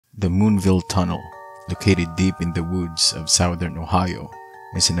The Moonville Tunnel, located deep in the woods of southern Ohio,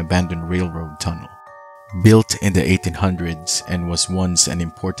 is an abandoned railroad tunnel. Built in the 1800s and was once an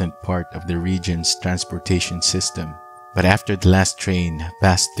important part of the region's transportation system, but after the last train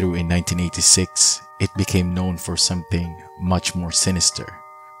passed through in 1986, it became known for something much more sinister.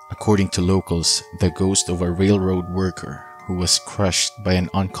 According to locals, the ghost of a railroad worker who was crushed by an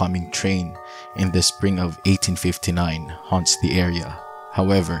oncoming train in the spring of 1859 haunts the area.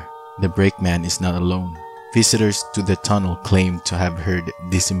 However, the brakeman is not alone. Visitors to the tunnel claim to have heard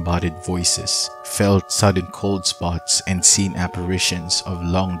disembodied voices, felt sudden cold spots, and seen apparitions of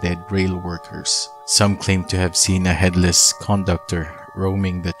long-dead rail workers. Some claim to have seen a headless conductor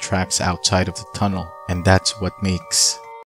roaming the tracks outside of the tunnel, and that's what makes